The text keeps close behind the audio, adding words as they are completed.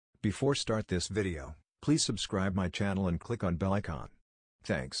Before start this video, please subscribe my channel and click on bell icon.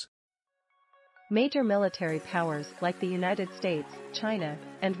 Thanks. Major military powers like the United States, China,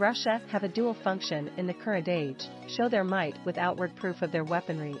 and Russia have a dual function in the current age, show their might with outward proof of their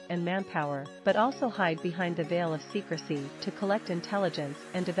weaponry and manpower, but also hide behind the veil of secrecy to collect intelligence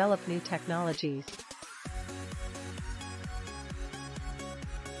and develop new technologies.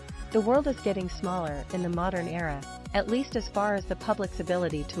 The world is getting smaller in the modern era, at least as far as the public's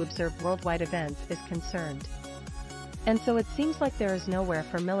ability to observe worldwide events is concerned. And so it seems like there is nowhere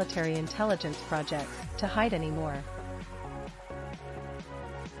for military intelligence projects to hide anymore.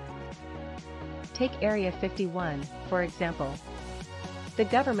 Take Area 51, for example. The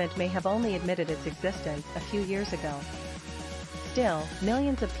government may have only admitted its existence a few years ago. Still,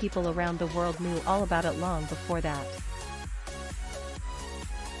 millions of people around the world knew all about it long before that.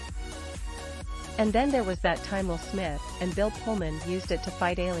 And then there was that time Will Smith and Bill Pullman used it to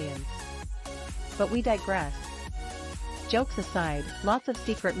fight aliens. But we digress. Jokes aside, lots of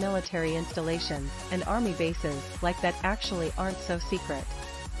secret military installations and army bases like that actually aren't so secret.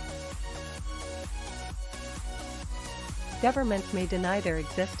 Governments may deny their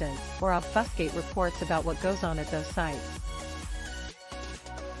existence or obfuscate reports about what goes on at those sites.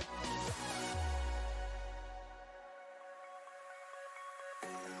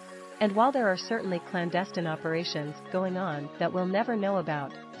 And while there are certainly clandestine operations going on that we'll never know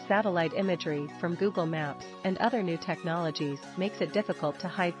about, satellite imagery from Google Maps and other new technologies makes it difficult to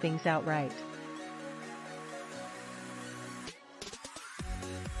hide things outright.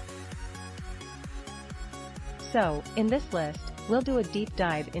 So, in this list, we'll do a deep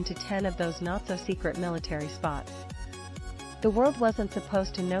dive into 10 of those not-so-secret military spots. The world wasn't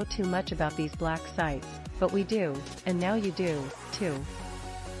supposed to know too much about these black sites, but we do, and now you do, too.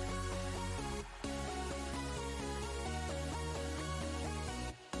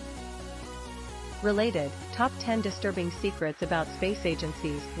 Related, Top 10 Disturbing Secrets About Space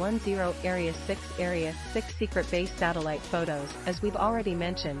Agencies. 10 Area 6 Secret Base Satellite Photos. As we've already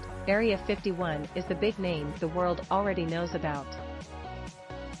mentioned, Area 51 is the big name the world already knows about.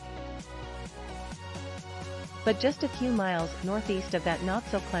 But just a few miles northeast of that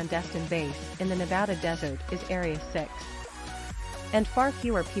not-so-clandestine base in the Nevada desert is Area 6. And far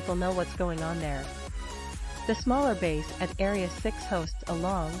fewer people know what's going on there. The smaller base at Area 6 hosts a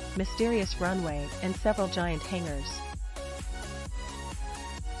long, mysterious runway and several giant hangars.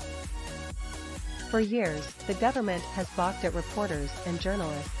 For years, the government has balked at reporters and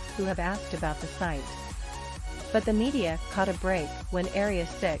journalists who have asked about the site. But the media caught a break when Area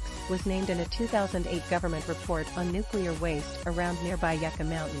 6 was named in a 2008 government report on nuclear waste around nearby Yucca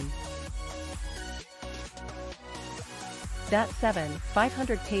Mountain. That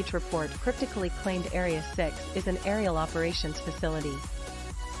 500-page report cryptically claimed Area 6 is an aerial operations facility.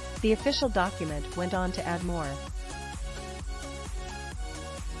 The official document went on to add more.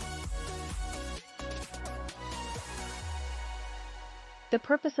 The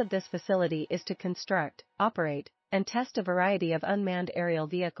purpose of this facility is to construct, operate, and test a variety of unmanned aerial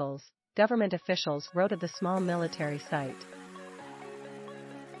vehicles, government officials wrote of the small military site.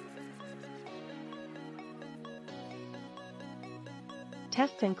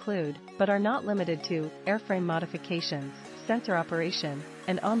 Tests include, but are not limited to, airframe modifications, sensor operation,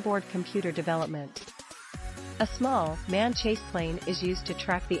 and onboard computer development. A small, manned chase plane is used to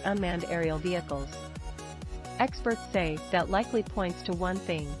track the unmanned aerial vehicles. Experts say that likely points to one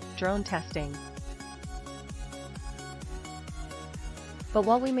thing: drone testing. But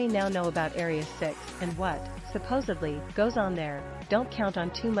while we may now know about Area 6 and what, supposedly, goes on there, don't count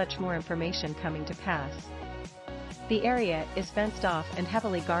on too much more information coming to pass. The area is fenced off and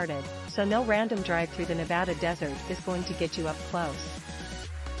heavily guarded, so no random drive through the Nevada desert is going to get you up close.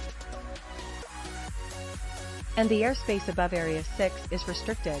 And the airspace above Area 6 is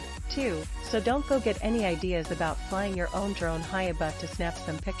restricted, too, so don't go get any ideas about flying your own drone high above to snap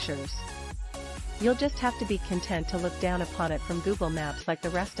some pictures. You'll just have to be content to look down upon it from Google Maps like the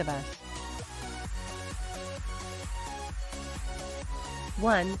rest of us.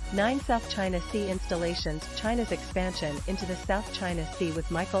 9 South China Sea Installations. China's expansion into the South China Sea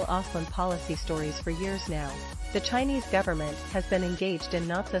with Michael Osland policy stories. For years now, the Chinese government has been engaged in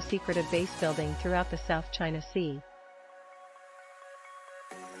not-so-secretive base building throughout the South China Sea.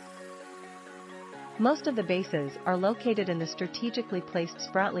 Most of the bases are located in the strategically placed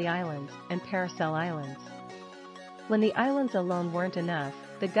Spratly Islands and Paracel Islands. When the islands alone weren't enough,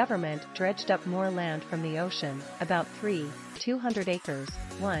 the government dredged up more land from the ocean, about 200 acres,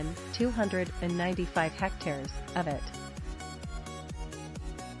 295 hectares, of it.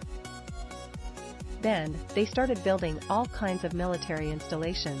 Then, they started building all kinds of military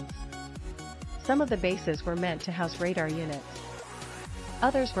installations. Some of the bases were meant to house radar units.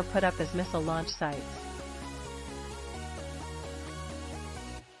 Others were put up as missile launch sites.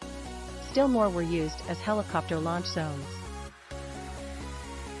 Still more were used as helicopter launch zones.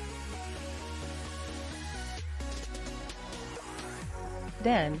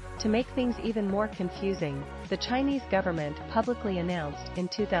 Then, to make things even more confusing, the Chinese government publicly announced in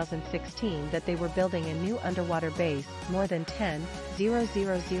 2016 that they were building a new underwater base more than 10,000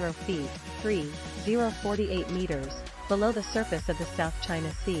 feet, 3,048 meters, below the surface of the South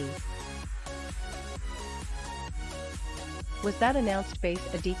China Sea. Was that announced base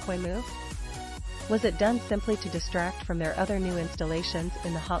a decoy move? Was it done simply to distract from their other new installations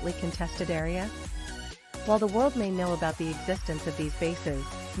in the hotly contested area? While the world may know about the existence of these bases,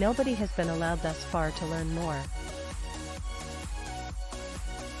 nobody has been allowed thus far to learn more.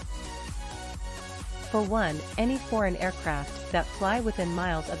 For one, any foreign aircraft that fly within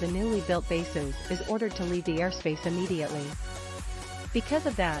miles of the newly built bases is ordered to leave the airspace immediately. Because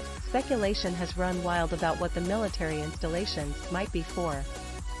of that, speculation has run wild about what the military installations might be for.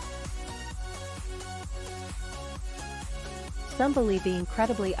 Some believe the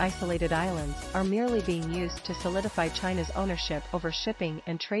incredibly isolated islands are merely being used to solidify China's ownership over shipping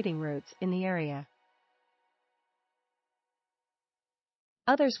and trading routes in the area.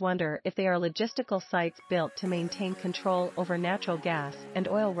 Others wonder if they are logistical sites built to maintain control over natural gas and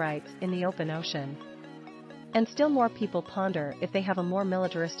oil rights in the open ocean. And still more people ponder if they have a more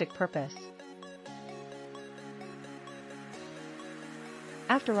militaristic purpose.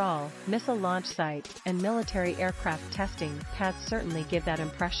 After all, missile launch sites and military aircraft testing pads certainly give that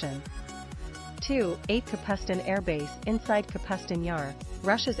impression. 2. 8 Kapustin Air Base inside Kapustin Yar,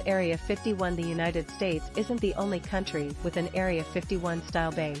 Russia's Area 51. The United States isn't the only country with an Area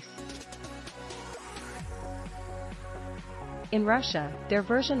 51-style base. In Russia, their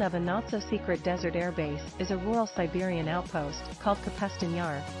version of a not-so-secret desert air base is a rural Siberian outpost called Kapustin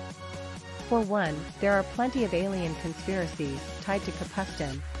Yar. For one, there are plenty of alien conspiracies tied to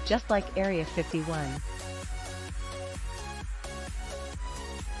Kapustin, just like Area 51.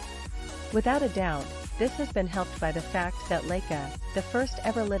 Without a doubt, this has been helped by the fact that Laika, the first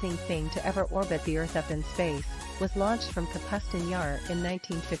ever living thing to ever orbit the Earth up in space, was launched from Kapustin Yar in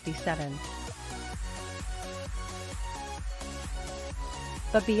 1957.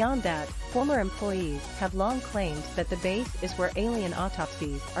 But beyond that, former employees have long claimed that the base is where alien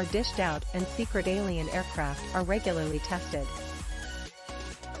autopsies are dished out and secret alien aircraft are regularly tested.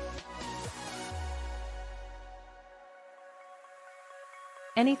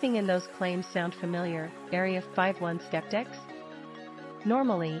 Anything in those claims sound familiar, Area 51 skeptics?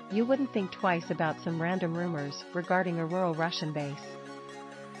 Normally, you wouldn't think twice about some random rumors regarding a rural Russian base.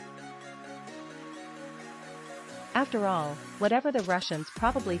 After all, whatever the Russians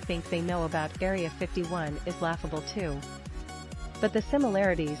probably think they know about Area 51 is laughable too. But the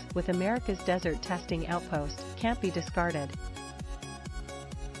similarities with America's desert testing outpost can't be discarded.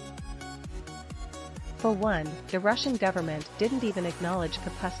 For one, the Russian government didn't even acknowledge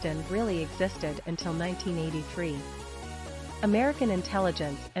Kapustin really existed until 1983. American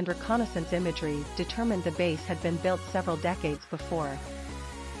intelligence and reconnaissance imagery determined the base had been built several decades before.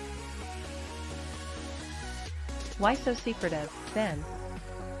 Why so secretive, then?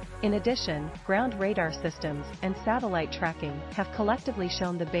 In addition, ground radar systems and satellite tracking have collectively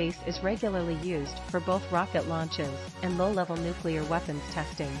shown the base is regularly used for both rocket launches and low-level nuclear weapons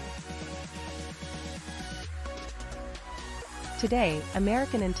testing. Today,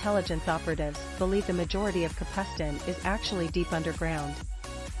 American intelligence operatives believe the majority of Kapustin is actually deep underground.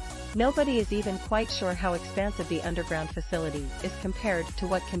 Nobody is even quite sure how expansive the underground facility is compared to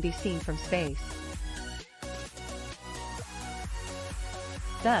what can be seen from space.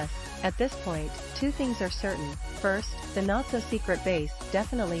 Thus, at this point, two things are certain. First, the not-so-secret base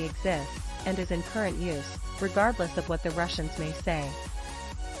definitely exists and is in current use, regardless of what the Russians may say.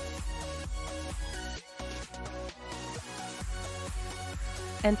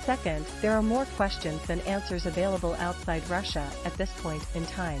 And second, there are more questions than answers available outside Russia at this point in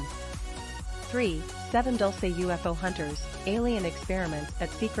time. 3. 7 Dulce UFO Hunters, Alien Experiments at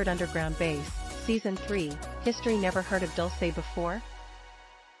Secret Underground Base, Season 3, History Never Heard of Dulce Before?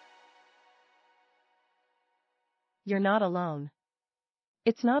 You're not alone.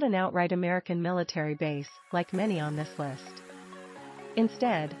 It's not an outright American military base, like many on this list.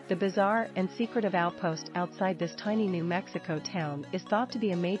 Instead, the bizarre and secretive outpost outside this tiny New Mexico town is thought to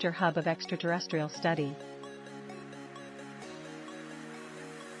be a major hub of extraterrestrial study.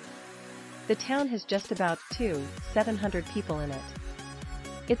 The town has just about 700 people in it.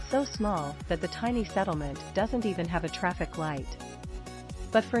 It's so small that the tiny settlement doesn't even have a traffic light.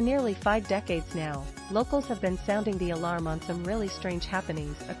 But for nearly 5 decades now, locals have been sounding the alarm on some really strange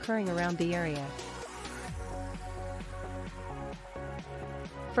happenings occurring around the area.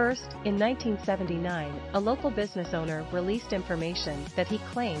 First, in 1979, a local business owner released information that he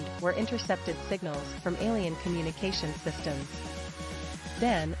claimed were intercepted signals from alien communication systems.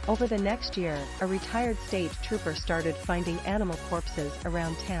 Then, over the next year, a retired state trooper started finding animal corpses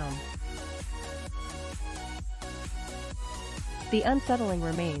around town. The unsettling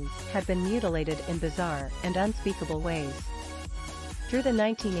remains had been mutilated in bizarre and unspeakable ways. Through the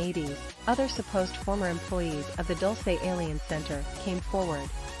 1980s, other supposed former employees of the Dulce Alien Center came forward.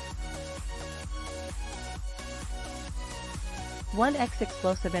 One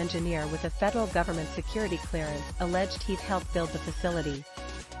ex-explosive engineer with a federal government security clearance alleged he'd helped build the facility.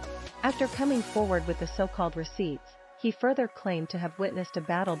 After coming forward with the so-called receipts, he further claimed to have witnessed a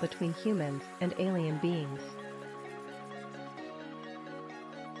battle between humans and alien beings.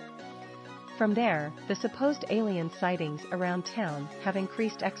 From there, the supposed alien sightings around town have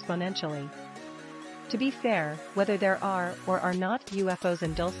increased exponentially. To be fair, whether there are or are not UFOs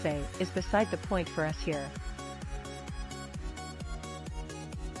in Dulce is beside the point for us here.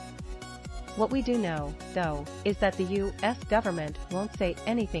 What we do know, though, is that the U.S. government won't say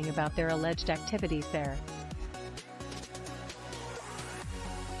anything about their alleged activities there.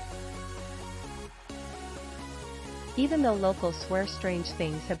 Even though locals swear strange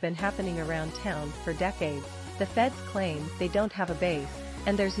things have been happening around town for decades, the feds claim they don't have a base,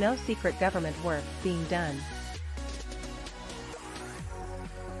 and there's no secret government work being done.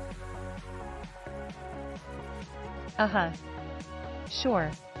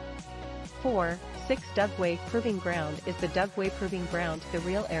 Sure. 4.6 Dugway Proving Ground. Is the Dugway Proving Ground the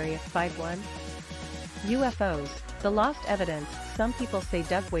real Area 51? UFOs, the lost evidence. Some people say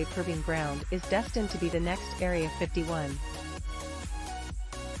Dugway Proving Ground is destined to be the next Area 51.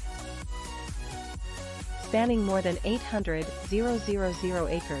 Spanning more than 800,000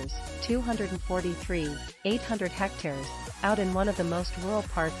 acres, 243,800 hectares, out in one of the most rural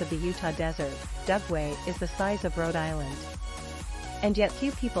parts of the Utah desert, Dugway is the size of Rhode Island. And yet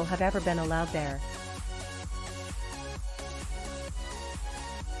few people have ever been allowed there.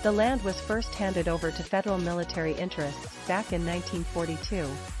 The land was first handed over to federal military interests back in 1942.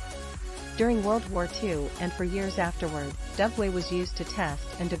 During World War II and for years afterward, Dugway was used to test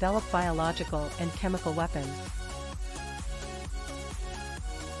and develop biological and chemical weapons.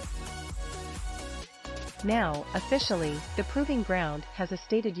 Now, officially, the Proving Ground has a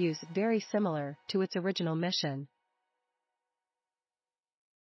stated use very similar to its original mission.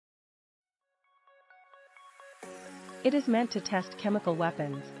 It is meant to test chemical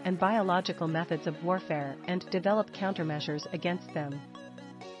weapons and biological methods of warfare and develop countermeasures against them.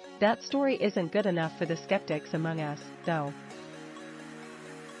 That story isn't good enough for the skeptics among us, though.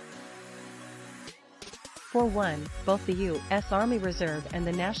 For one, both the U.S. Army Reserve and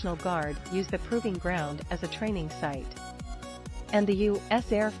the National Guard use the Proving Ground as a training site. And the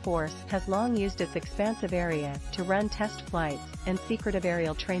U.S. Air Force has long used its expansive area to run test flights and secretive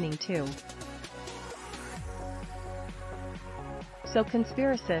aerial training too. So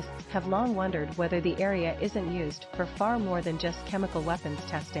conspiracists have long wondered whether the area isn't used for far more than just chemical weapons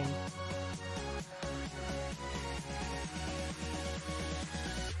testing.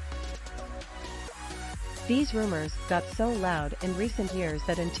 These rumors got so loud in recent years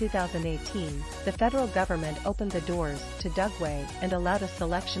that in 2018, the federal government opened the doors to Dugway and allowed a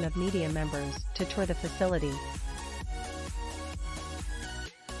selection of media members to tour the facility.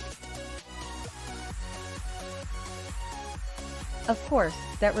 Of course,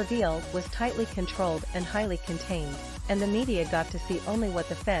 that reveal was tightly controlled and highly contained, and the media got to see only what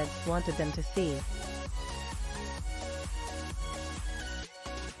the feds wanted them to see.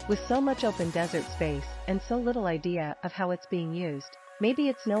 With so much open desert space and so little idea of how it's being used, maybe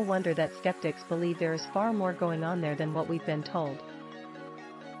it's no wonder that skeptics believe there is far more going on there than what we've been told.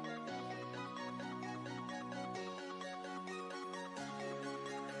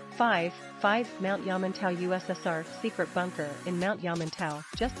 Five Mount Yamantau USSR secret bunker. In Mount Yamantau,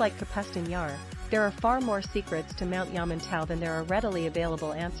 just like Kapustin Yar, there are far more secrets to Mount Yamantau than there are readily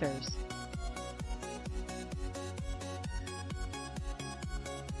available answers.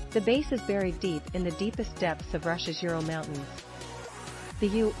 The base is buried deep in the deepest depths of Russia's Ural Mountains. The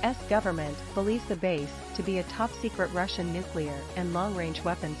U.S. government believes the base to be a top-secret Russian nuclear and long-range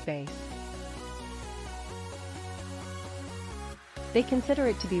weapons base. They consider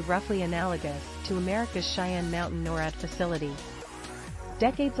it to be roughly analogous to America's Cheyenne Mountain NORAD facility.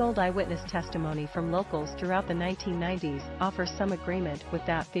 Decades-old eyewitness testimony from locals throughout the 1990s offers some agreement with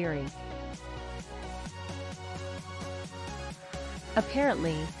that theory.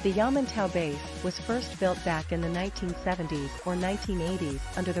 Apparently, the Yamantau base was first built back in the 1970s or 1980s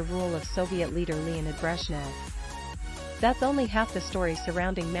under the rule of Soviet leader Leonid Brezhnev. That's only half the story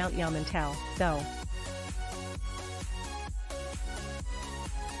surrounding Mount Yamantau, though.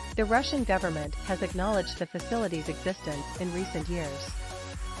 The Russian government has acknowledged the facility's existence in recent years.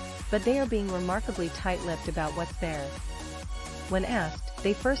 But they are being remarkably tight-lipped about what's there. When asked,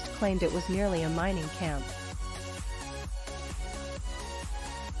 they first claimed it was merely a mining camp.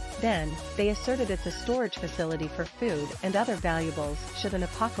 Then, they asserted it's a storage facility for food and other valuables should an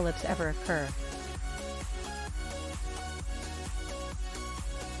apocalypse ever occur.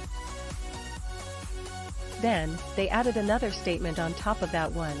 Then, they added another statement on top of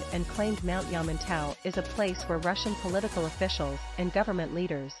that one and claimed Mount Yamantau is a place where Russian political officials and government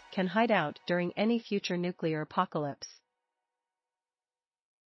leaders can hide out during any future nuclear apocalypse.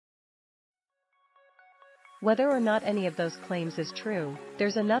 Whether or not any of those claims is true,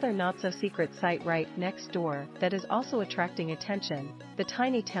 there's another not-so-secret site right next door that is also attracting attention, the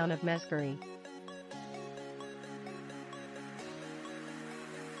tiny town of Mezgari.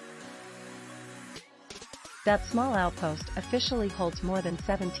 That small outpost officially holds more than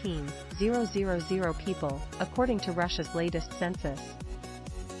 17,000 people, according to Russia's latest census.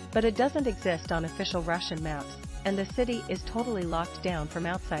 But it doesn't exist on official Russian maps, and the city is totally locked down from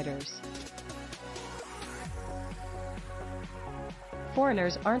outsiders.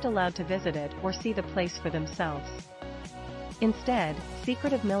 Foreigners aren't allowed to visit it or see the place for themselves. Instead,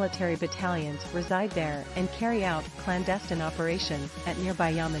 secretive military battalions reside there and carry out clandestine operations at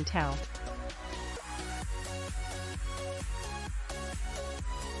nearby Yamantau.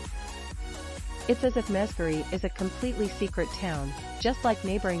 It's as if Mezgari is a completely secret town, just like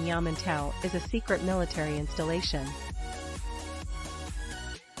neighboring Yamantau is a secret military installation.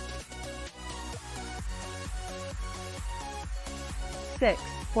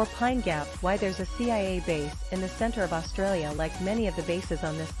 For Pine Gap, why there's a CIA base in the center of Australia. Like many of the bases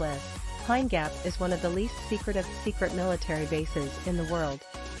on this list, Pine Gap is one of the least secretive secret military bases in the world.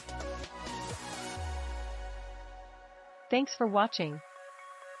 Thanks for watching.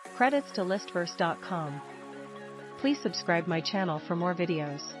 Credits to listverse.com. Please subscribe my channel for more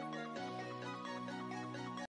videos.